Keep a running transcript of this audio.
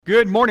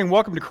Good morning.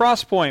 Welcome to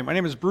Crosspoint. My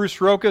name is Bruce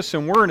Rokas,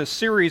 and we're in a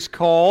series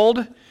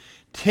called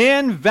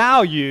 10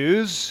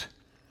 Values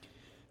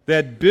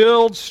That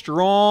Build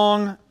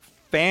Strong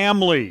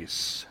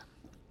Families.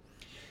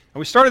 And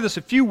we started this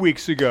a few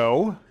weeks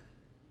ago.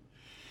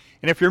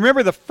 And if you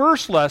remember the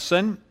first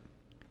lesson,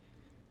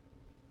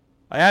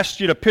 I asked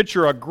you to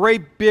picture a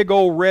great big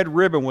old red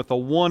ribbon with a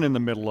 1 in the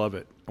middle of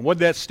it. And what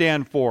did that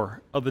stand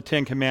for of the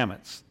 10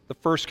 commandments? The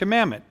first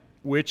commandment,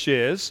 which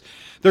is,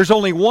 there's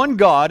only one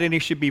God and He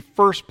should be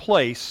first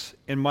place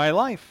in my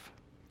life.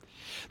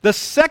 The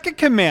second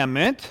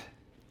commandment,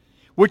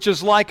 which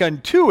is like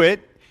unto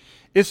it,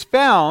 is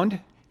found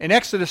in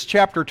Exodus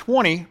chapter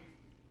 20.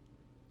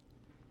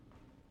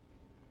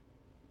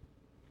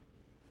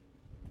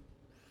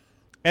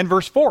 And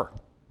verse 4.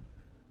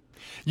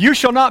 You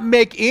shall not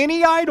make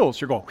any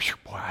idols. You're going,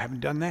 boy, I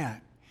haven't done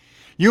that.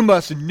 You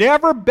must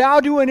never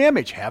bow to an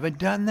image. Haven't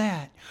done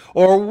that.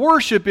 Or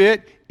worship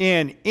it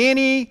in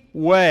any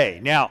way.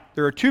 Now,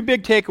 there are two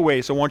big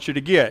takeaways I want you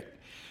to get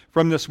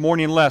from this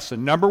morning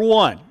lesson. Number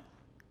one,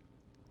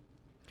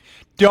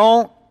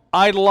 don't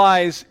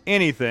idolize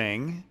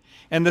anything.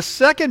 And the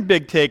second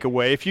big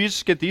takeaway, if you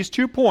just get these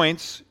 2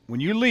 points, when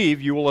you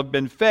leave, you will have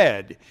been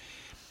fed.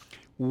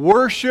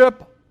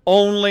 Worship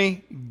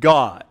only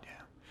God.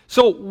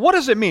 So what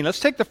does it mean?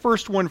 Let's take the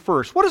first one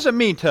first. What does it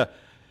mean to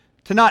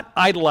not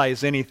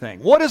idolize anything?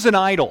 What is an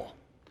idol?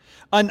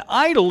 An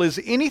idol is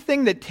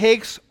anything that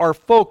takes our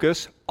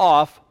focus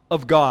off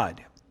of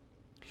God.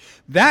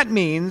 That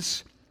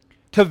means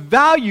to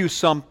value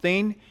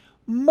something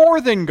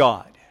more than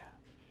God.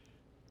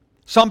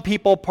 Some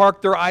people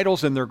park their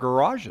idols in their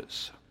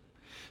garages.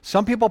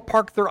 Some people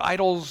park their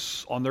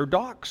idols on their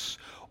docks.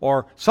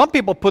 Or some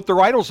people put their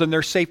idols in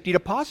their safety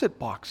deposit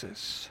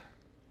boxes.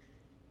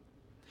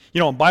 You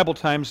know, in Bible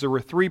times, there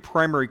were 3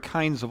 primary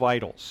kinds of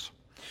idols.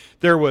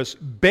 There was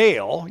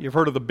Baal. You've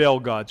heard of the Baal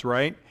gods,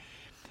 right?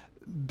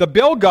 The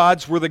Baal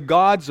gods were the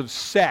gods of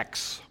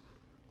sex.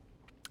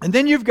 And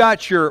then you've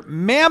got your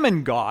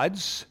Mammon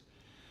gods.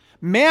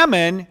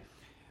 Mammon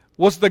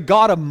was the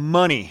god of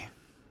money.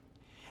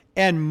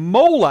 And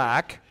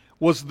Moloch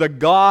was the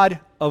god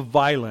of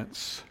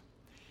violence.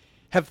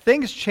 Have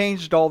things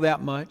changed all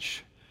that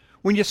much?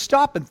 When you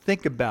stop and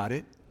think about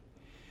it,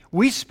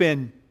 we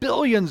spend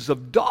billions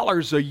of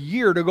dollars a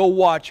year to go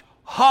watch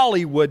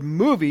Hollywood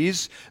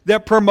movies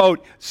that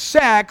promote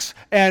sex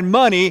and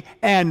money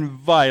and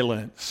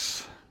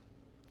violence.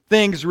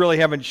 Things really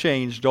haven't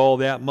changed all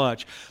that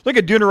much. Look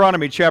at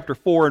Deuteronomy chapter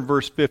 4 and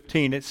verse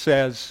 15. It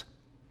says,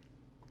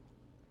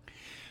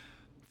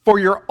 for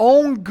your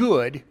own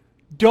good,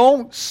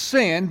 don't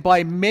sin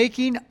by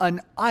making an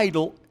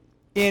idol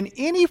in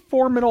any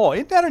form at all.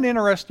 Isn't that an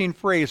interesting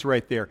phrase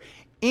right there?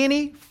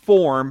 Any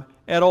form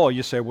at all.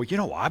 You say, well, you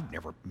know, I've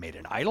never made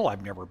an idol.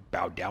 I've never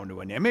bowed down to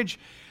an image.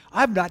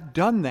 I've not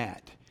done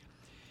that.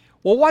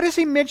 Well, why does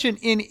he mention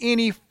in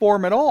any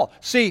form at all?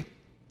 See,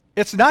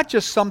 it's not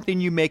just something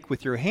you make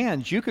with your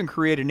hands. You can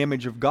create an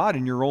image of God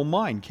in your own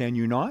mind, can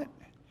you not?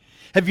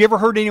 Have you ever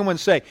heard anyone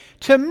say,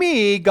 to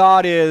me,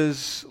 God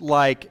is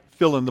like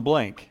fill in the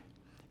blank?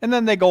 And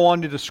then they go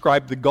on to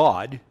describe the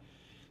God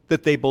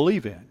that they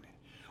believe in.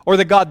 Or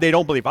the God they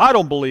don't believe. I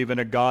don't believe in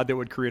a God that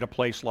would create a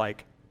place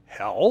like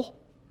hell.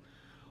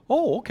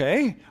 Oh,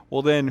 okay.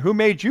 Well, then who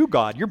made you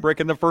God? You're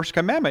breaking the first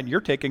commandment.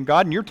 You're taking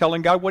God and you're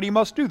telling God what He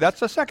must do. That's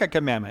the second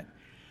commandment.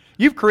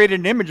 You've created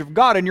an image of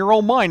God in your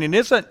own mind. And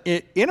isn't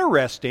it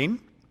interesting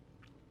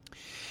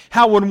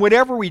how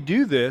whenever we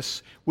do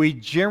this, we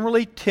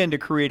generally tend to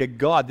create a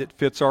God that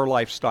fits our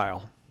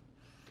lifestyle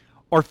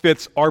or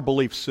fits our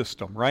belief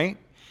system, right?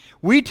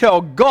 We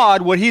tell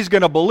God what He's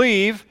going to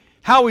believe,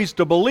 how He's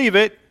to believe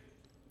it,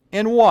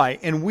 and why.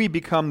 And we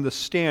become the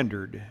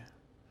standard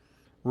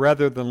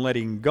rather than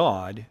letting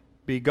God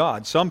be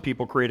God. Some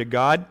people create a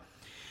God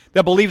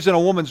that believes in a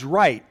woman's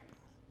right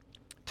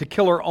to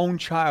kill her own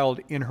child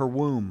in her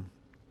womb,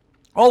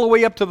 all the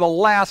way up to the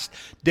last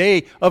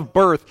day of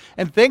birth.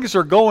 And things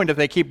are going, if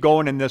they keep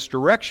going in this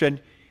direction,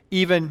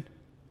 even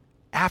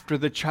after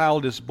the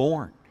child is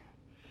born.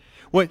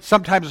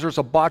 Sometimes there's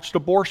a botched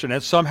abortion,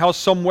 and somehow,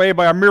 some way,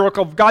 by a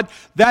miracle of God,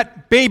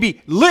 that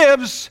baby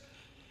lives.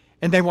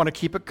 And they want to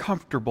keep it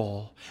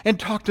comfortable and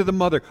talk to the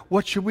mother.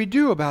 What should we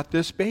do about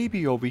this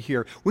baby over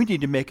here? We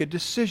need to make a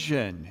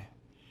decision.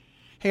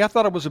 Hey, I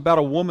thought it was about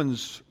a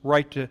woman's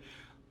right to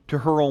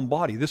her own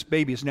body. This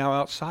baby is now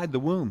outside the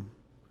womb.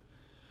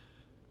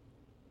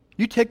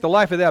 You take the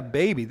life of that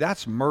baby,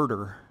 that's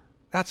murder.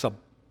 That's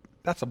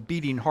a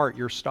beating heart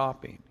you're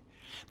stopping.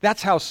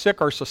 That's how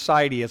sick our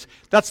society is.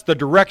 That's the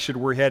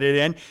direction we're headed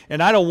in,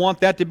 and I don't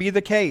want that to be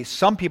the case.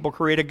 Some people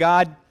create a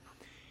God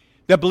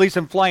that believes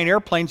in flying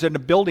airplanes into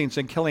buildings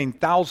and killing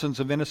thousands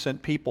of innocent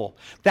people.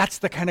 That's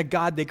the kind of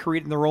God they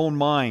create in their own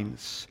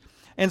minds.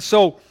 And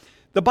so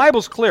the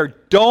Bible's clear.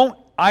 Don't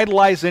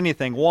idolize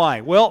anything. Why?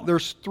 Well,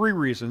 there's 3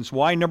 reasons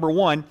why. Number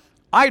 1,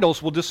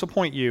 idols will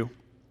disappoint you.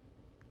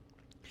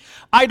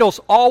 Idols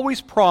always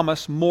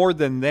promise more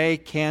than they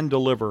can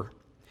deliver.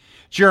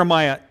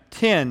 Jeremiah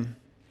 10,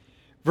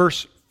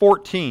 verse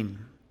 14.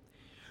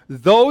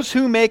 Those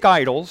who make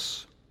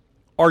idols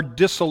are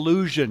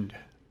disillusioned.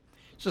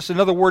 It's just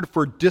another word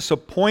for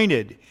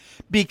disappointed,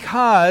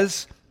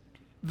 because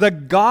the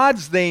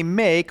gods they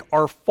make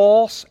are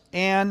false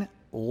and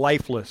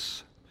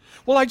lifeless.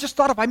 Well, I just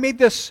thought if I made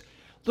this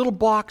little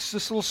box,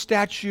 this little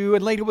statue,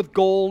 and laid it with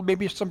gold,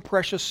 maybe some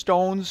precious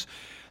stones,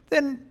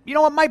 then,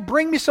 it might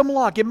bring me some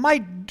luck. It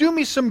might do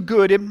me some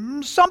good.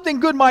 Something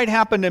good might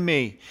happen to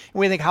me. And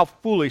we think how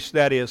foolish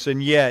that is.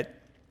 And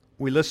yet,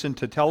 we listen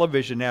to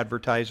television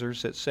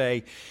advertisers that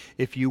say,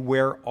 if you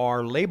wear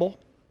our label,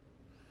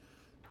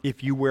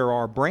 if you wear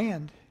our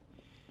brand,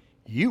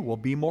 you will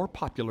be more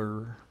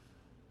popular.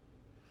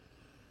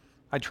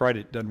 I tried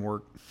it, doesn't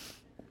work.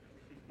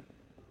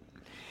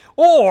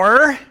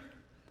 Or,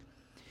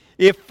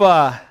 if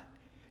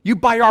you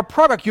buy our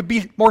product, you'll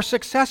be more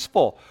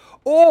successful.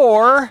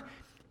 Or,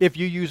 if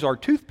you use our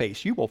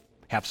toothpaste, you will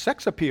have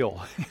sex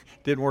appeal.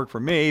 Didn't work for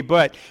me,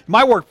 but it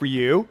might work for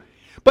you.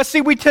 But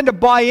see, we tend to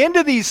buy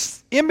into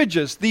these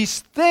images, these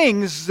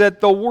things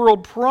that the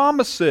world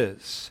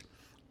promises.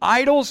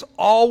 Idols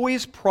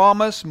always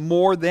promise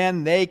more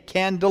than they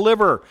can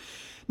deliver.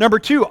 Number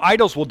 2,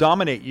 idols will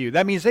dominate you.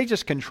 That means they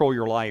just control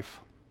your life.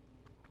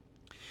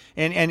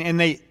 And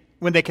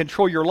when they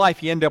control your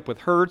life, you end up with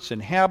hurts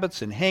and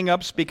habits and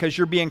hang-ups because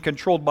you're being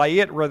controlled by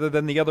it rather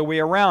than the other way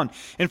around.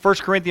 In 1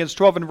 Corinthians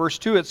 12 and verse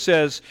 2, it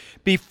says,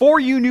 before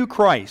you knew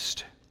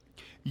Christ,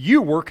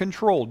 you were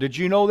controlled. Did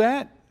you know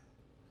that?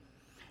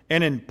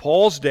 And in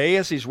Paul's day,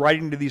 as he's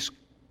writing to these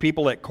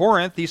people at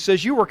Corinth, he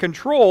says you were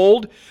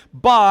controlled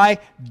by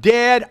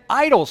dead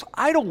idols.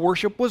 Idol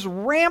worship was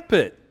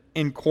rampant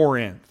in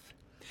Corinth,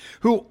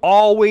 who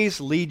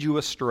always lead you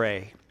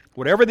astray.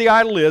 Whatever the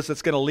idol is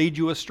that's going to lead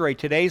you astray.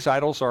 Today's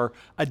idols are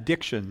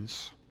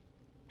addictions.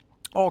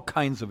 All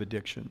kinds of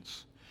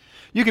addictions.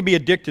 You can be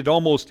addicted to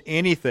almost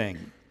anything.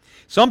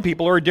 Some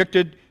people are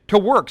addicted to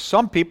work.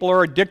 Some people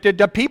are addicted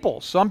to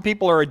people. Some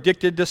people are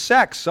addicted to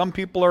sex. Some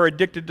people are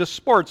addicted to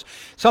sports.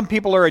 Some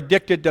people are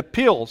addicted to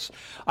pills.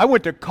 I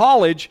went to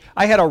college.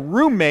 I had a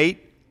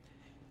roommate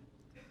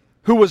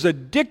who was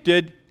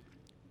addicted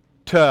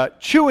to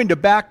chewing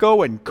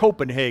tobacco in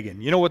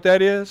Copenhagen. You know what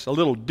that is? A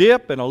little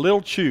dip and a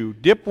little chew.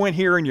 Dip went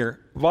here in your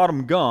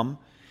bottom gum,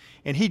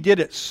 and he did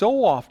it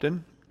so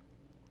often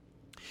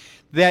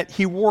that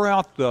he wore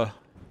out the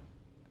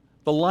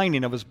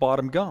lining of his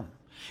bottom gum.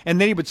 And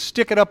then he would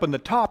stick it up in the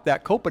top,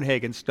 that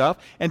Copenhagen stuff,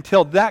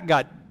 until that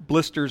got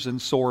blisters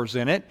and sores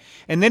in it.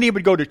 And then he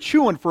would go to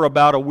chewing for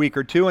about a week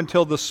or two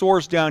until the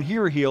sores down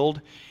here healed,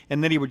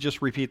 and then he would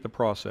just repeat the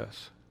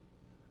process.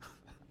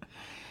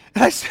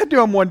 And I said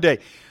to him one day,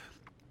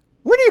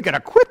 when are you going to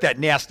quit that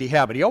nasty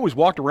habit? He always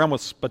walked around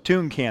with a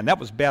spittoon can. That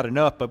was bad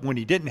enough, but when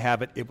he didn't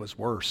have it, it was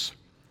worse.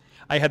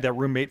 I had that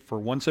roommate for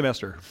one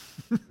semester.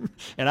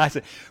 And I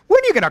said, when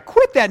are you going to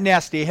quit that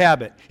nasty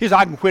habit? He said,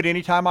 I can quit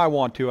anytime I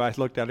want to. I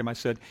looked at him, I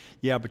said,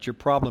 yeah, but your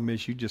problem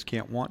is you just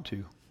can't want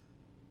to.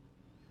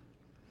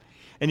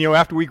 And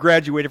after we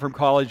graduated from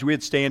college,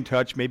 we'd stay in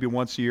touch maybe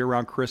once a year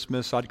around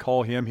Christmas. I'd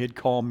call him, he'd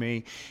call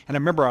me. And I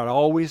remember I'd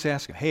always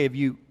ask him, hey, have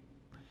you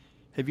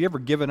ever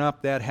given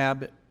up that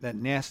habit, that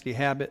nasty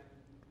habit?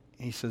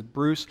 And he says,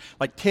 Bruce,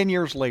 like 10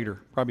 years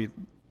later, probably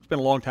it's been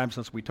a long time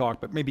since we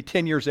talked, but maybe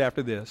 10 years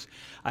after this,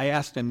 I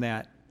asked him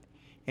that.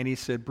 And he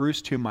said,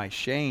 Bruce, to my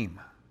shame,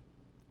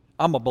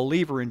 I'm a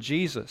believer in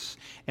Jesus,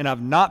 and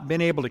I've not been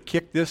able to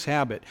kick this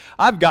habit.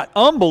 I've got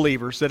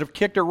unbelievers that have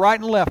kicked it right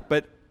and left,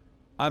 but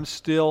I'm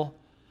still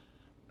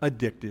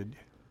addicted.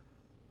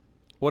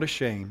 What a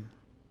shame.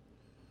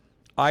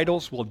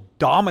 Idols will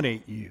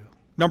dominate you.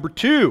 Number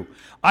 2,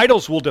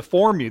 idols will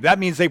deform you. That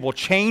means they will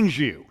change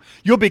you.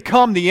 You'll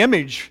become the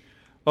image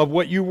of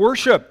what you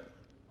worship.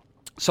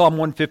 Psalm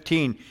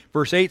 115,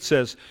 verse 8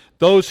 says,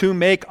 those who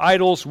make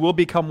idols will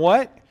become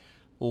what?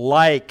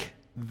 Like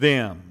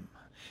them.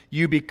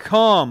 You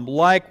become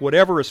like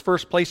whatever is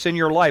first place in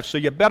your life, so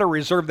you better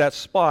reserve that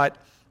spot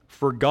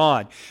for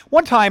God.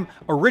 One time,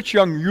 a rich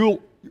young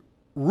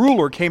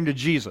ruler came to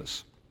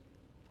Jesus.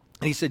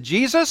 And he said,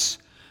 Jesus,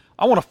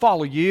 I want to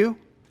follow you.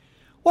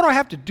 What do I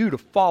have to do to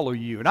follow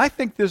you? And I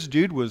think this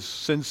dude was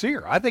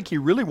sincere. I think he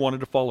really wanted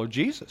to follow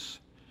Jesus.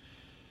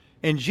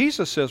 And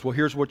Jesus says, well,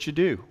 here's what you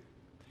do.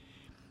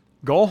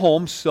 Go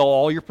home, sell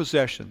all your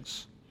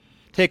possessions.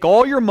 Take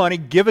all your money,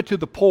 give it to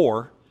the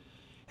poor,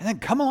 and then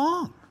come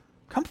along.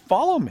 Come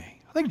follow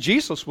me. I think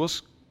Jesus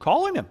was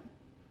calling him.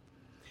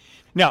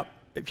 Now,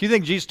 if you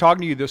think Jesus is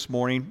talking to you this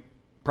morning,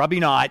 probably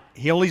not.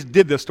 He only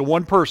did this to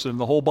one person in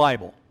the whole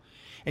Bible.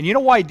 And you know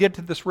why he did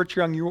to this rich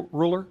young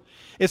ruler?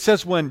 It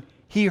says when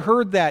he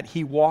heard that,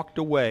 he walked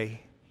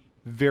away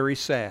very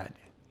sad.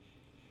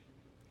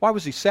 Why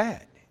was he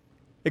sad?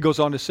 It goes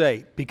on to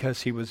say,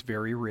 because he was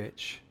very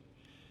rich.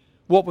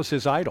 What was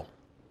his idol?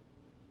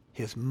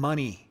 His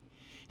money,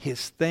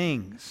 his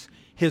things,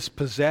 his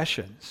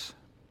possessions.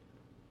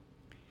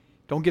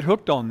 Don't get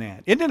hooked on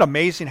that. Isn't it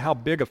amazing how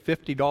big a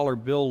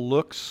 $50 bill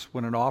looks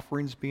when an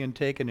offering's being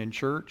taken in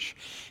church,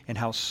 and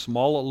how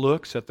small it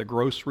looks at the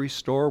grocery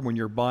store when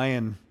you're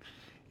buying,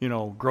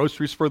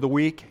 groceries for the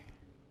week?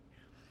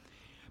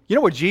 You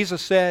know what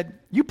Jesus said?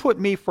 You put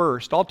me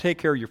first. I'll take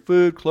care of your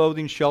food,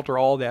 clothing, shelter,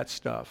 all that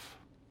stuff.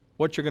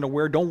 What you're going to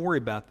wear, don't worry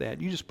about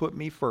that. You just put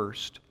me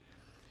first.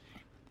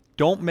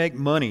 Don't make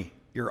money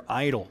your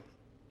idol.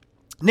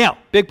 Now,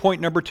 big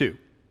point number 2.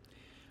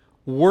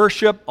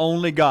 Worship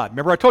only God.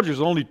 Remember I told you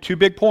there's only 2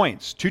 big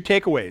points, 2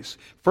 takeaways.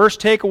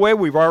 First takeaway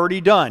we've already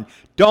done.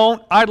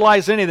 Don't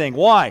idolize anything.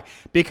 Why?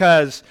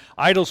 Because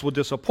idols will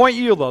disappoint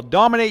you, they'll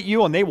dominate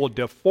you, and they will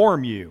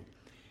deform you.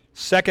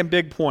 Second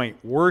big point,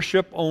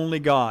 worship only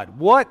God.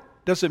 What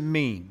does it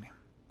mean?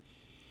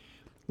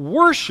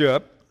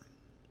 Worship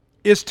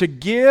is to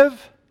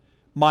give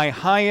my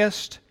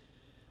highest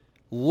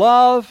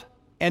love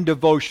and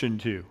devotion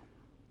to.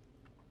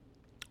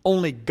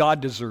 Only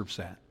God deserves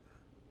that.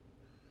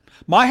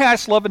 My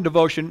highest love and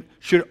devotion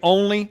should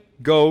only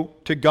go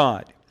to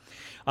God.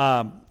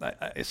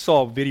 I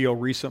saw a video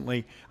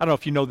recently. I don't know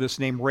if you know this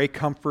name, Ray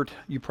Comfort.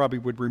 You probably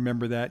would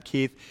remember that,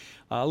 Keith.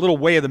 A little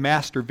Way of the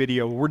Master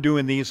video. We're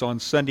doing these on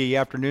Sunday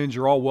afternoons.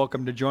 You're all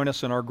welcome to join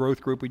us in our growth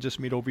group. We just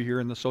meet over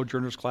here in the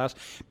Sojourners class,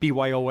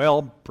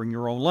 BYOL, bring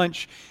your own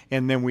lunch,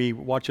 and then we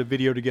watch a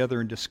video together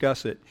and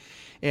discuss it.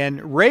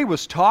 And Ray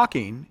was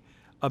talking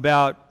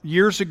about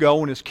years ago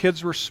when his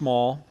kids were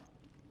small.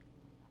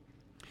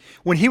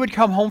 When he would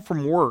come home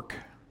from work,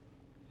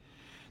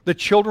 the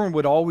children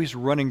would always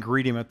run and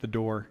greet him at the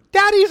door.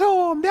 Daddy's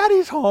home,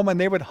 Daddy's home. And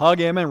they would hug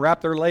him and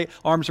wrap their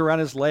arms around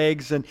his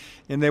legs, and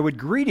they would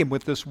greet him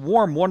with this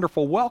warm,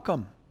 wonderful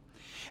welcome.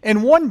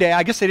 And one day,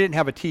 I guess they didn't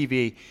have a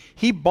TV,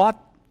 he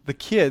bought the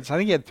kids, I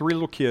think he had 3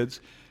 little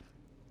kids,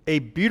 a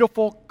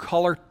beautiful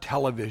color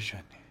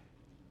television.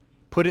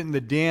 Put it in the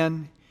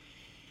den.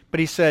 But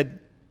he said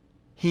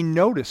he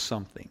noticed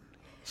something.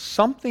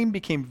 Something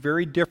became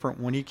very different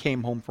when he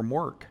came home from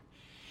work.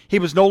 He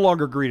was no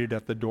longer greeted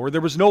at the door.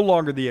 There was no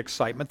longer the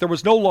excitement. There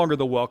was no longer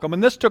the welcome.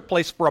 And this took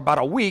place for about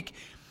a week.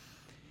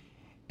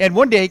 And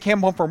one day he came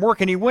home from work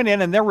and he went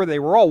in and they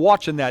were all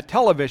watching that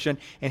television,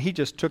 and he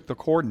just took the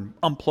cord and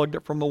unplugged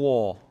it from the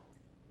wall.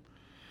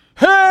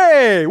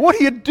 Hey, what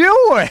are you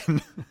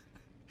doing?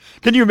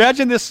 Can you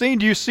imagine this scene?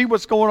 Do you see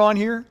what's going on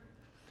here?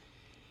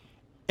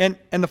 And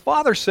the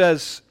father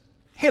says,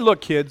 hey,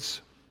 look, kids,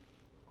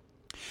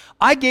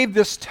 I gave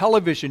this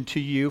television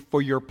to you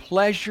for your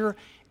pleasure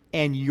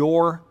and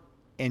your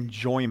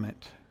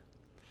enjoyment.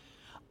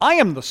 I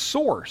am the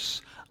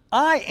source.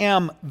 I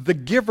am the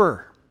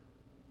giver.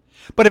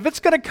 But if it's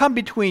going to come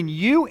between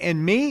you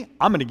and me,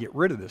 I'm going to get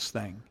rid of this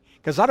thing,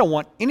 because I don't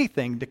want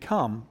anything to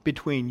come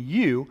between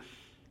you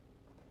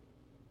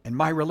and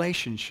my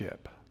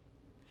relationship.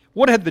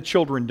 What had the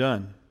children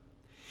done?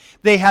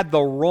 They had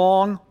the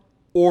wrong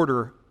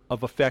order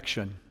of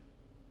affection.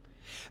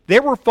 They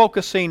were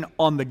focusing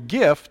on the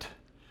gift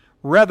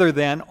rather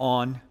than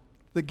on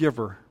the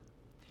giver.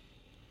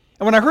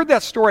 And when I heard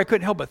that story, I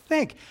couldn't help but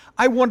think,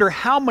 I wonder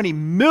how many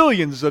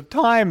millions of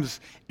times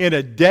in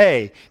a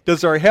day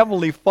does our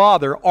Heavenly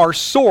Father, our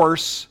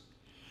source,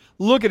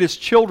 look at His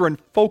children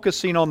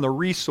focusing on the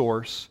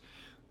resource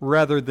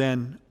rather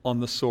than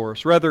on the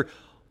source. Rather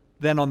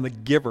than on the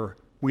giver,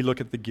 we look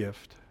at the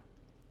gift.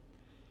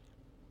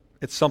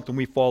 It's something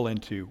we fall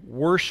into.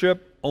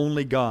 Worship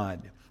only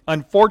God.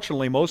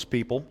 Unfortunately, most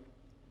people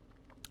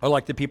are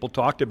like the people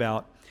talked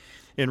about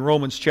in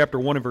Romans chapter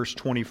 1 and verse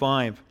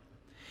 25.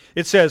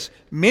 It says,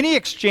 many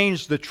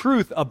exchanged the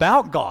truth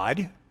about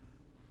God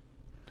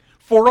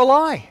for a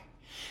lie.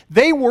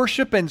 They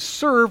worship and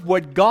serve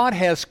what God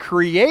has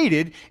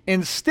created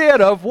instead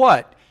of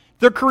what?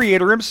 The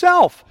Creator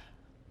Himself.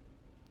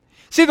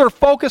 See, they're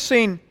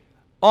focusing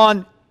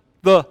on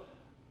the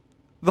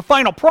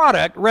final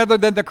product rather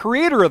than the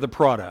creator of the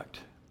product.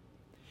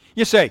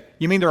 You say,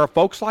 you mean there are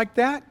folks like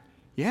that?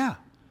 Yeah.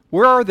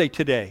 Where are they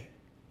today?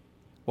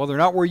 Well, they're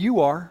not where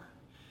you are.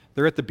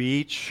 They're at the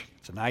beach.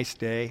 It's a nice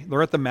day.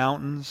 They're at the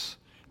mountains.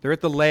 They're at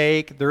the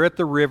lake. They're at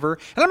the river.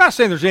 And I'm not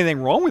saying there's anything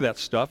wrong with that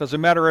stuff. As a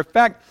matter of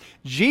fact,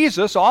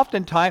 Jesus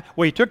oftentimes,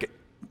 well, He took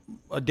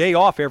a day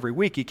off every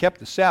week. He kept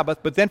the Sabbath.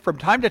 But then from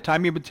time to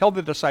time, He would tell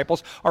the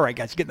disciples, all right,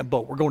 guys, get in the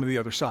boat. We're going to the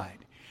other side.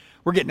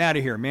 We're getting out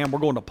of here, man. We're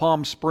going to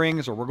Palm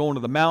Springs, or we're going to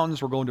the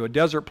mountains. We're going to a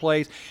desert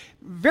place.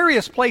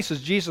 Various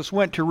places Jesus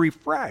went to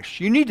refresh.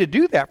 You need to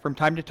do that from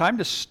time to time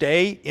to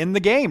stay in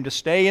the game, to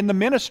stay in the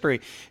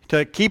ministry,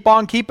 to keep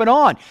on keeping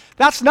on.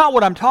 That's not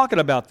what I'm talking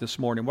about this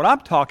morning. What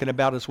I'm talking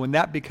about is when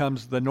that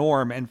becomes the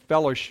norm and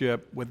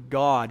fellowship with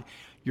God,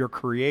 your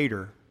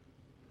Creator,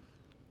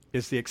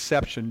 is the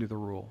exception to the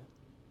rule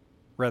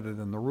rather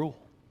than the rule.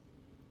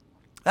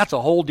 That's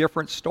a whole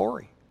different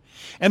story.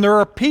 And there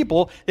are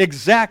people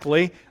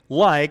exactly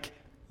like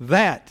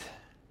that.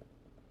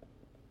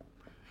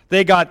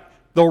 They got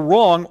the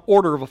wrong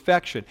order of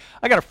affection.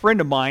 I got a friend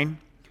of mine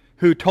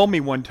who told me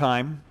one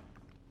time,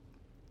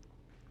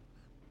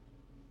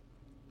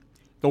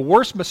 the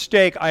worst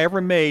mistake I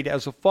ever made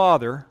as a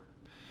father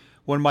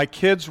when my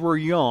kids were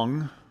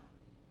young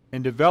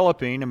and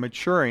developing and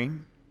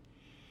maturing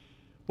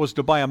was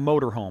to buy a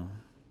motorhome.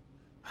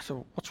 I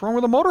said, what's wrong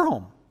with a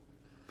motorhome?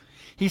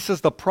 He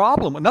says the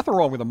problem, nothing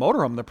wrong with a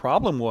motorhome, the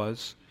problem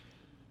was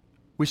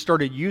we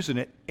started using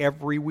it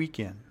every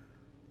weekend.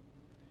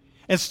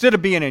 Instead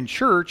of being in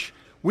church,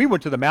 we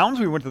went to the mountains,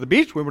 we went to the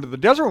beach, we went to the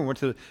desert, we went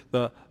to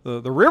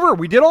the river.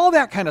 We did all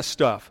that kind of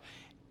stuff.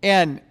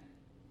 And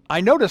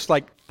I noticed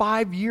like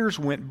 5 years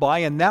went by,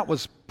 and that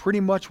was pretty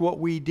much what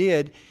we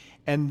did.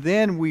 And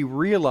then we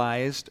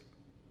realized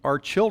our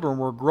children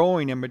were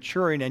growing and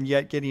maturing and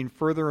yet getting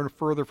further and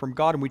further from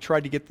God, and we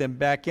tried to get them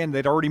back in.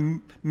 They'd already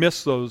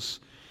missed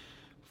those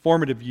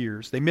formative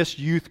years. They missed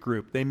youth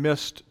group. They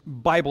missed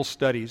Bible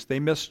studies. They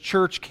missed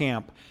church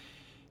camp.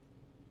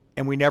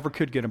 And we never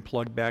could get them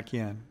plugged back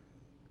in.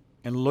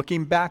 And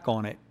looking back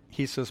on it,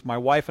 he says, my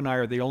wife and I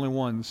are the only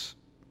ones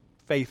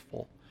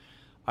faithful.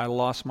 I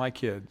lost my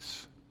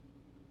kids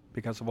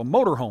because of a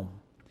motorhome.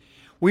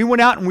 We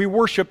went out and we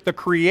worshiped the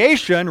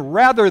creation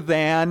rather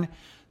than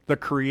the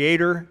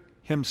Creator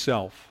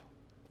himself.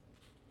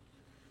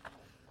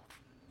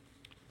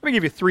 Let me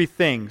give you 3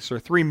 things or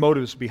 3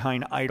 motives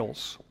behind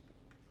idols.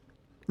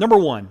 Number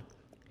 1,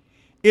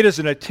 it is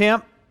an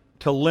attempt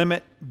to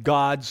limit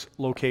God's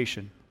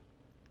location.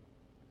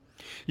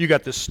 You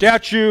got this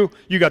statue,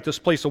 you got this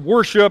place of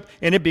worship,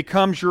 and it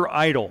becomes your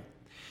idol.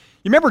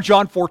 You remember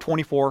John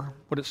 4:24,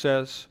 what it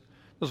says?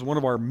 This is one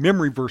of our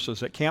memory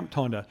verses at Camp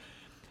Tonda.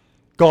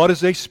 God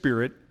is a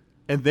spirit,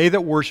 and they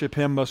that worship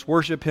him must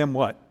worship him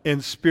what?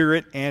 In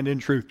spirit and in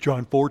truth.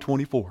 John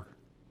 4:24.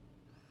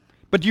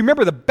 But do you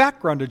remember the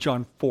background of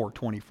John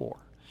 4:24?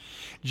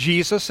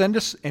 Jesus and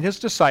his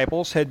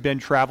disciples had been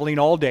traveling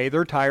all day.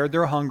 They're tired,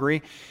 they're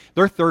hungry,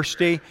 they're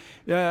thirsty.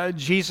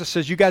 Jesus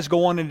says, you guys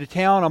go on into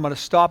town. I'm going to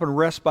stop and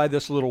rest by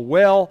this little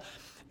well.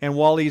 And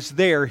while he's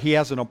there, he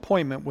has an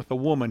appointment with a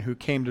woman who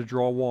came to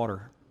draw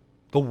water.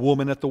 The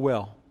woman at the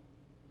well.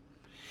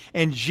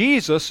 And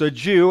Jesus, a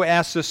Jew,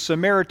 asked this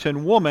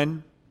Samaritan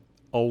woman,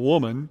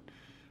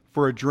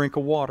 for a drink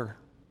of water.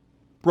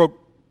 Broke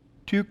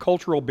 2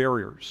 cultural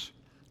barriers.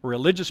 A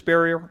religious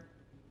barrier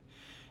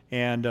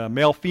and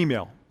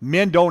male-female.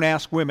 Men don't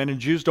ask women, and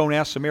Jews don't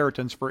ask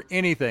Samaritans for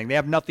anything. They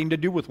have nothing to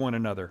do with one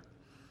another.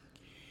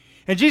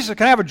 And Jesus said,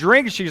 can I have a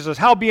drink? And she says,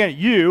 how be it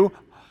you,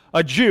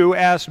 a Jew,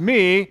 ask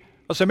me,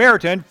 a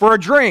Samaritan, for a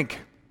drink?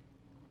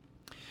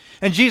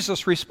 And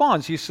Jesus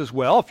responds. He says,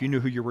 well, if you knew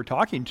who you were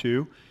talking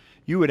to,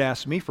 you would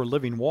ask me for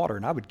living water,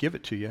 and I would give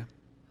it to you.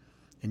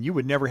 And you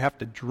would never have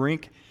to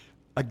drink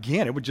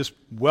again. It would just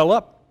well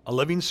up, a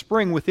living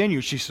spring within you.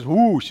 She says,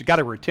 ooh, she got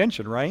her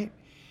attention, right?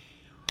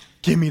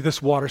 Give me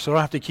this water so I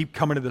don't have to keep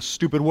coming to this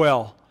stupid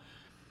well.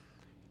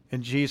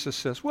 And Jesus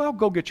says, well,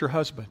 go get your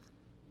husband.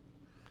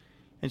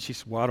 And she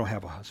says, well, I don't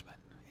have a husband.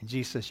 And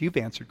Jesus says, you've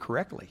answered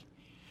correctly.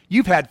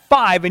 You've had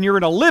 5 and you're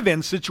in a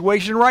live-in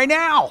situation right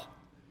now.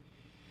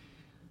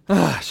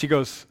 She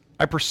goes,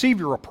 I perceive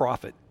you're a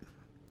prophet.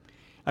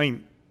 I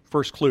mean,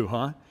 first clue,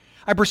 huh?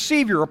 I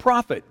perceive you're a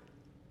prophet.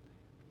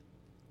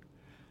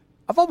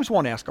 I've always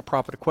wanted to ask a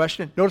prophet a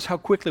question. Notice how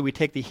quickly we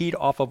take the heat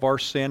off of our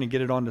sin and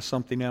get it onto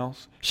something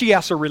else. She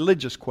asks a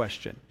religious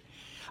question.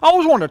 I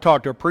always wanted to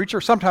talk to a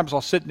preacher. Sometimes I'll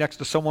sit next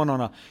to someone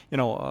on a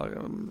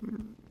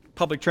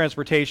public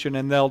transportation,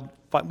 and they'll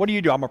find, what do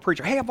you do? I'm a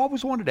preacher. Hey, I've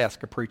always wanted to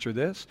ask a preacher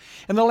this.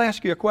 And they'll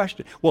ask you a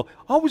question. Well,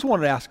 I always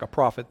wanted to ask a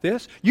prophet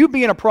this. You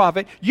being a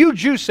prophet, you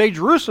Jews say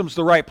Jerusalem's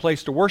the right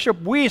place to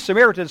worship. We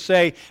Samaritans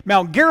say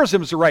Mount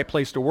Gerizim's the right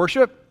place to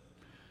worship.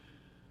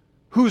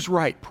 Who's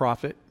right,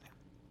 prophet?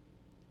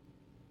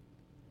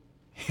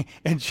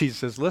 And she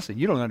says, listen,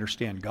 you don't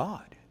understand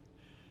God.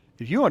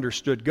 If you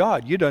understood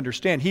God, you'd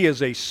understand He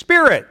is a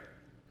spirit.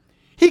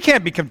 He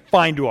can't be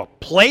confined to a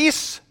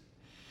place.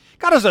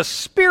 God is a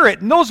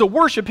spirit, and those that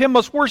worship Him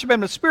must worship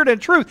Him in spirit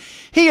and truth.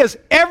 He is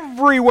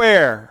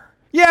everywhere.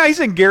 Yeah, He's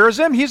in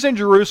Gerizim, He's in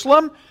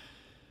Jerusalem,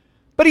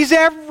 but He's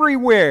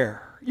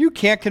everywhere. You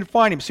can't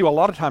confine Him. See, well, a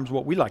lot of times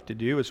what we like to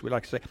do is we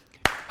like to say,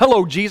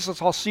 hello,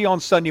 Jesus, I'll see you on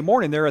Sunday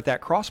morning there at that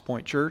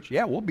Crosspoint Church.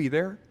 Yeah, we'll be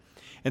there.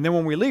 And then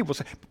when we leave, we'll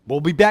say, we'll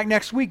be back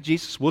next week,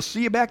 Jesus. We'll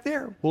see you back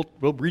there.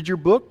 We'll read your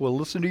book. We'll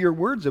listen to your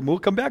words, and we'll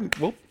come back and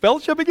we'll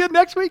fellowship again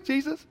next week,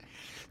 Jesus.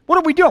 What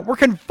are we doing? We're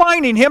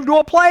confining Him to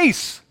a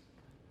place.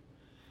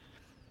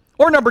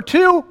 Or number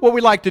 2, what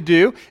we like to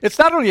do, it's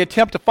not only an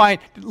attempt to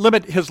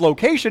limit His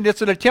location,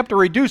 it's an attempt to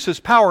reduce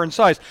His power and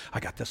size. I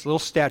got this little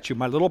statue,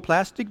 my little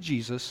plastic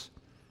Jesus.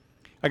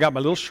 I got my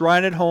little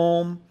shrine at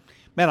home.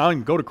 Man, I don't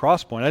even go to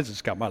Crosspoint. I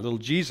just got my little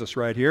Jesus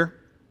right here.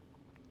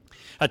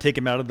 I take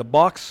Him out of the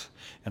box,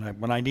 and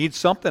when I need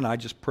something, I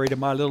just pray to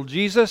my little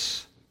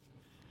Jesus.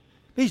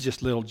 He's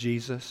just little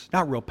Jesus,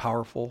 not real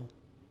powerful.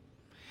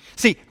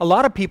 See, a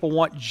lot of people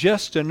want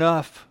just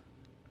enough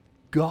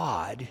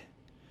God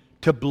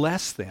to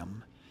bless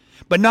them,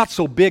 but not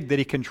so big that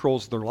He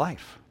controls their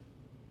life.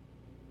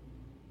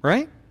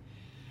 Right?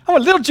 I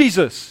want little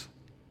Jesus,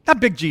 not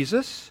big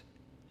Jesus.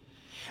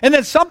 And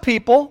then some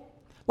people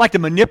like to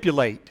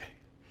manipulate.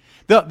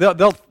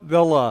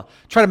 They'll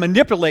try to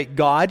manipulate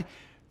God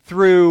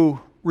through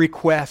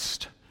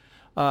request,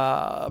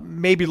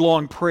 maybe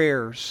long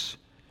prayers.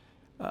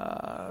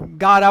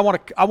 God, I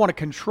want to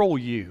control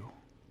you.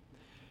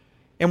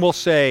 And we'll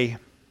say,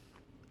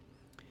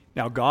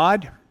 now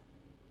God,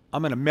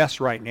 I'm in a mess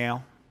right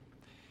now.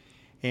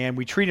 And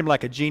we treat Him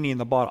like a genie in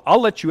the bottle.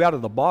 I'll let you out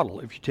of the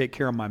bottle if you take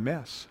care of my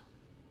mess.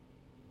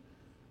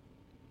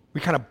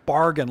 We kind of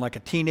bargain like a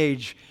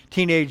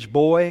teenage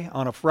boy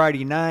on a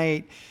Friday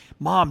night.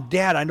 Mom,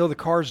 Dad, I know the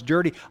car's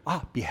dirty.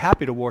 I'll be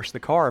happy to wash the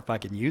car if I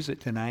can use it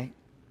tonight.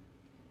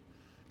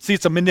 See,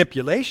 it's a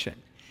manipulation.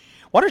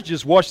 Why don't you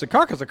just wash the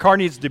car? Because the car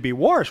needs to be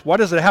washed. Why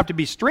does it have to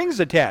be strings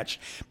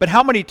attached? But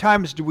how many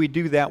times do we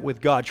do that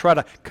with God? Try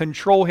to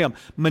control Him,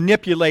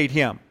 manipulate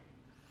Him.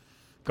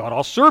 God,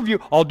 I'll serve you.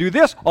 I'll do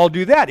this. I'll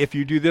do that. If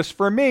you do this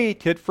for me,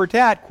 tit for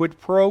tat, quid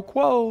pro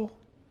quo.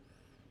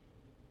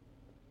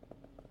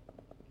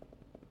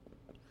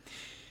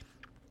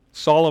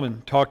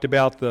 Solomon talked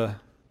about the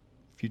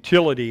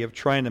futility of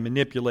trying to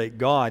manipulate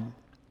God.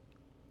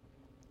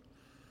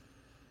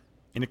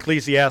 In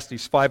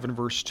Ecclesiastes 5 and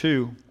verse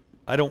 2,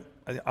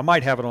 I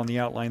might have it on the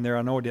outline there.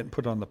 I know I didn't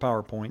put it on the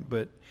PowerPoint,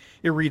 but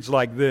it reads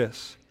like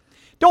this.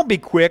 Don't be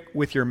quick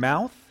with your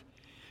mouth.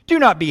 Do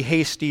not be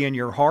hasty in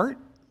your heart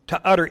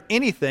to utter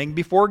anything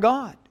before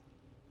God.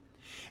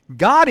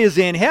 God is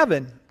in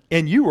heaven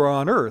and you are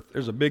on earth.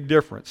 There's a big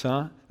difference,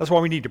 huh? That's why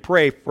we need to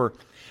pray for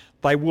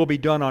thy will be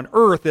done on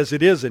earth as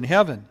it is in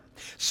heaven.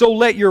 So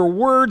let your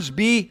words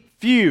be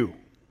few.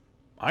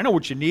 I know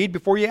what you need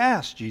before you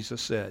ask,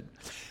 Jesus said.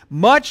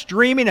 Much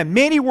dreaming and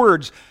many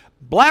words.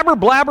 Blabber,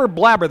 blabber,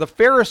 blabber. The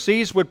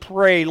Pharisees would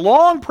pray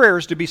long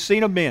prayers to be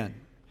seen of men.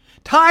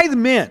 Tithe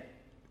mint.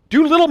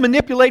 Do little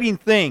manipulating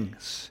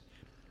things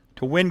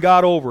to win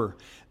God over.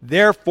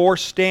 Therefore,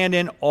 stand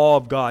in awe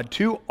of God.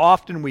 Too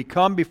often we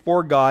come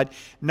before God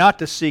not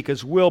to seek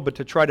His will, but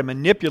to try to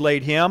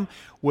manipulate Him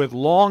with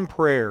long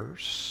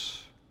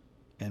prayers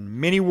and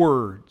many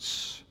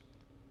words.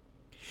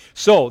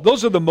 So,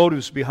 those are the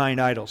motives behind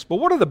idols. But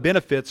what are the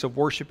benefits of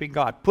worshiping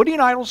God? Putting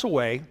idols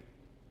away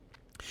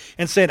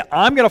and saying,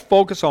 I'm going to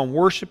focus on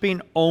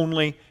worshiping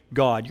only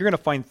God. You're going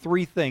to find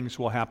three things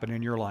will happen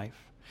in your life.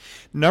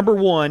 Number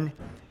one,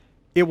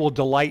 it will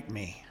delight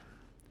me.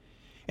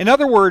 In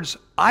other words,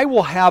 I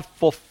will have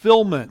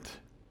fulfillment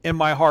in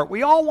my heart.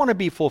 We all want to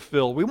be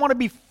fulfilled. We want to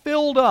be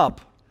filled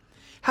up.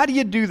 How do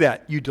you do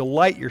that? You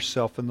delight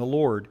yourself in the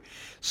Lord.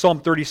 Psalm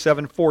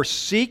 37:4,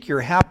 seek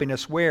your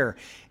happiness where?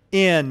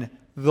 In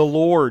the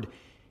Lord,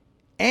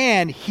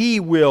 and He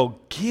will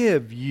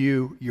give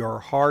you your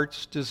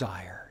heart's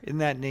desire. Isn't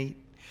that neat?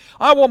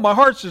 I want my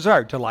heart's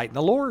desire. Delight in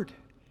the Lord.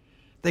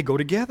 They go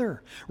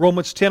together.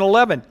 Romans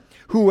 10:11,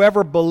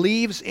 whoever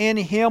believes in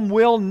Him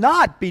will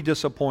not be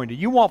disappointed.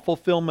 You want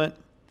fulfillment?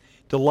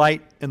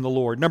 Delight in the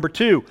Lord. Number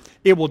two,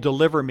 it will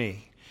deliver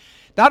me.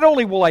 Not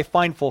only will I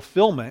find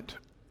fulfillment,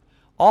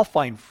 I'll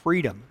find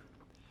freedom.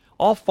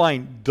 I'll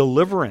find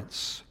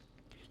deliverance.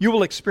 You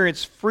will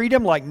experience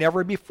freedom like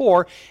never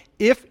before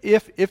if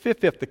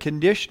the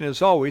condition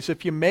is always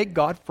if you make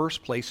God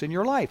first place in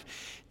your life.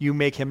 You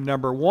make Him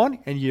number one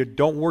and you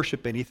don't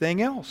worship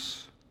anything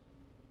else.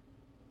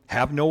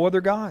 Have no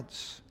other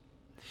gods.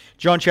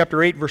 John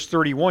chapter 8 verse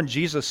 31,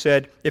 Jesus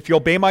said, if you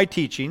obey my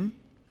teaching,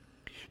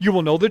 you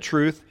will know the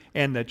truth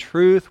and the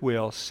truth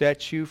will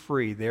set you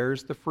free.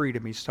 There's the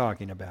freedom He's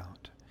talking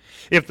about.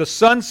 If the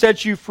Son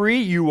sets you free,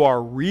 you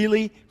are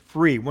really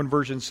free. One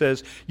version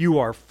says, you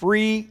are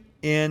free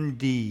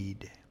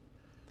indeed.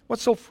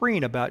 What's so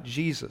freeing about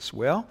Jesus?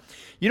 Well,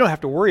 you don't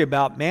have to worry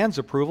about man's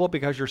approval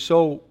because you're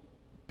so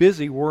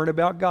busy worrying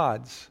about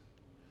God's.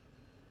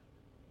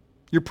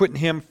 You're putting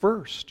Him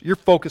first. You're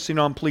focusing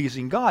on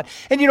pleasing God.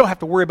 And you don't have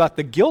to worry about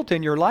the guilt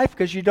in your life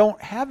because you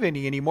don't have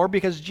any anymore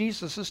because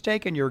Jesus has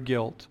taken your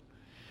guilt.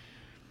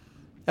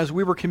 As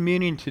we were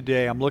communing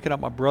today, I'm looking at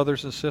my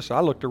brothers and sisters.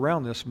 I looked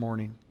around this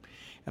morning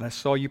and I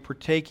saw you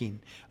partaking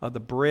of the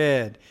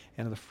bread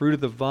and of the fruit of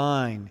the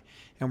vine.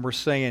 And we're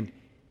saying,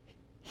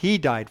 He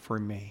died for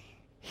me.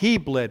 He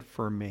bled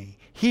for me.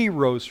 He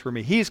rose for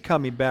me. He's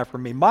coming back for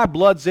me. My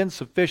blood's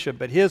insufficient,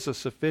 but His is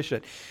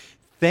sufficient.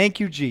 Thank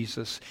you,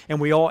 Jesus. And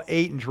we all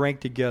ate and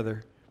drank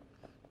together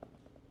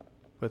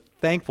with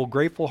thankful,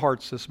 grateful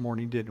hearts this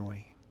morning, didn't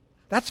we?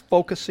 That's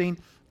focusing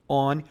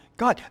on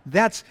God.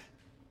 That's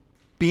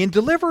being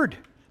delivered.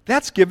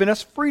 That's giving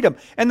us freedom.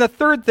 And the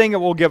third thing it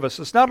will give us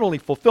is not only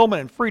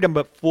fulfillment and freedom,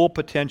 but full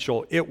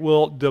potential. It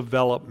will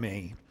develop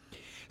me.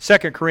 2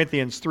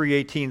 Corinthians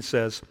 3:18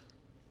 says,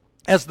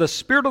 as the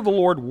Spirit of the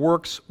Lord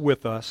works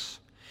with us,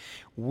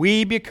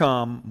 we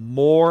become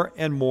more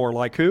and more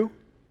like who?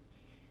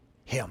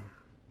 Him.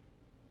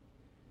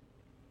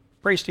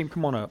 Praise team,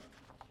 come on up.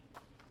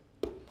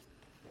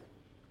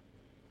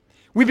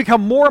 We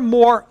become more and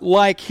more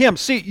like Him.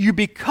 See, you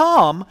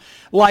become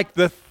like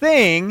the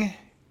thing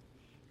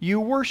you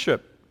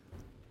worship.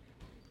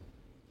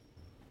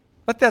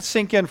 Let that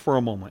sink in for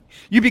a moment.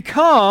 You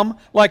become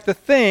like the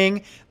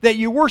thing that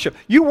you worship.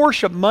 You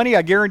worship money,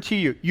 I guarantee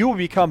you, you will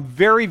become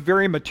very,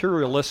 very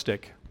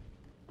materialistic.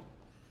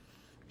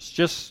 It's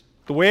just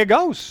the way it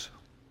goes.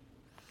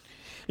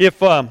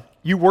 If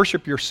you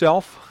worship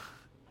yourself,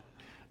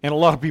 and a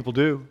lot of people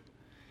do,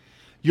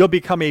 you'll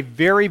become a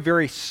very,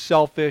 very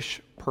selfish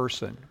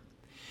person.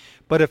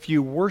 But if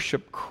you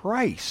worship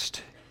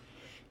Christ,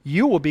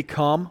 you will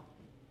become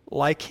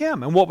like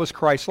Him. And what was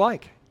Christ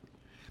like?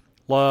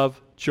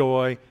 Love,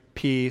 joy,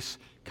 peace,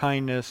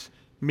 kindness,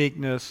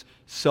 meekness,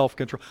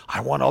 self-control. I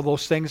want all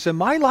those things in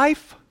my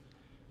life.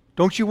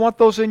 Don't you want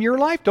those in your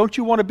life? Don't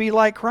you want to be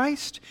like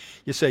Christ?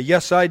 You say,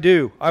 yes, I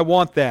do. I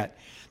want that.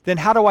 Then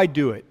how do I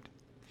do it?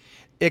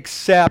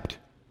 Accept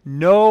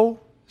no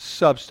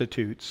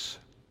substitutes.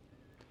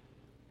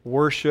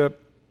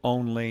 Worship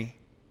only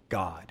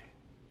God.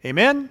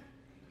 Amen?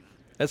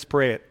 Let's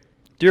pray it.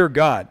 Dear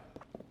God,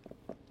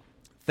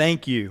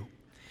 thank you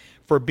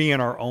for being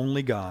our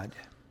only God.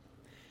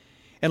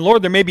 And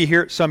Lord, there may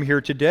be some here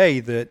today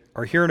that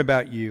are hearing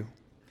about you,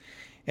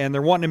 and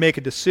they're wanting to make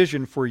a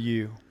decision for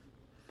you.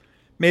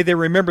 May they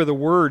remember the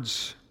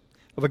words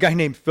of a guy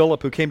named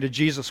Philip who came to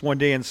Jesus one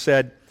day and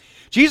said,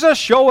 Jesus,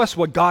 show us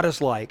what God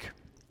is like.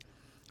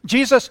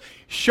 Jesus,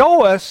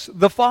 show us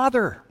the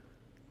Father.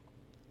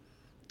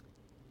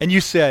 And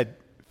you said,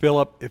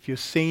 Philip, if you've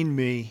seen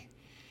me,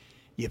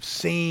 you've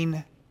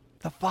seen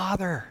the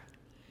Father.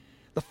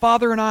 The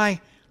Father and I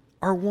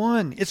are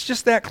one. It's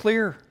just that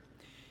clear.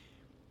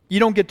 You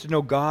don't get to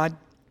know God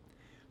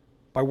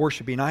by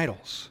worshiping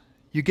idols.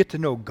 You get to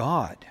know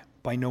God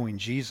by knowing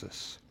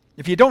Jesus.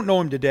 If you don't know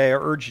Him today, I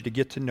urge you to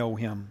get to know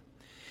Him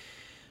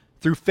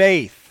through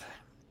faith,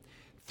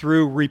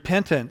 through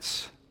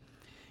repentance,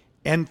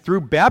 and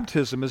through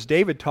baptism, as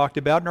David talked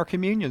about in our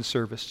communion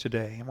service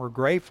today. And we're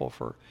grateful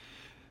for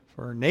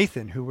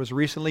Nathan, who was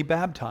recently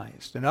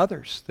baptized, and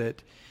others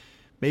that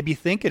may be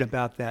thinking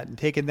about that and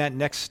taking that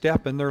next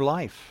step in their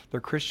life,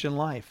 their Christian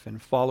life,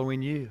 and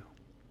following you.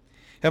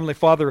 Heavenly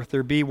Father, if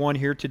there be one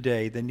here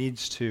today that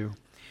needs to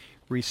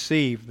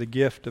receive the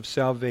gift of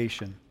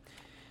salvation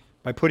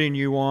by putting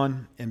you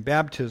on in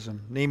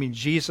baptism, naming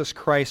Jesus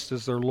Christ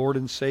as their Lord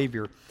and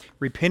Savior,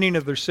 repenting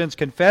of their sins,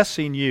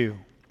 confessing you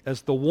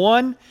as the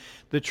one,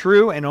 the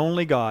true and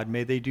only God,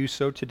 may they do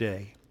so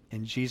today.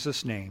 In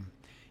Jesus' name,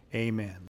 amen.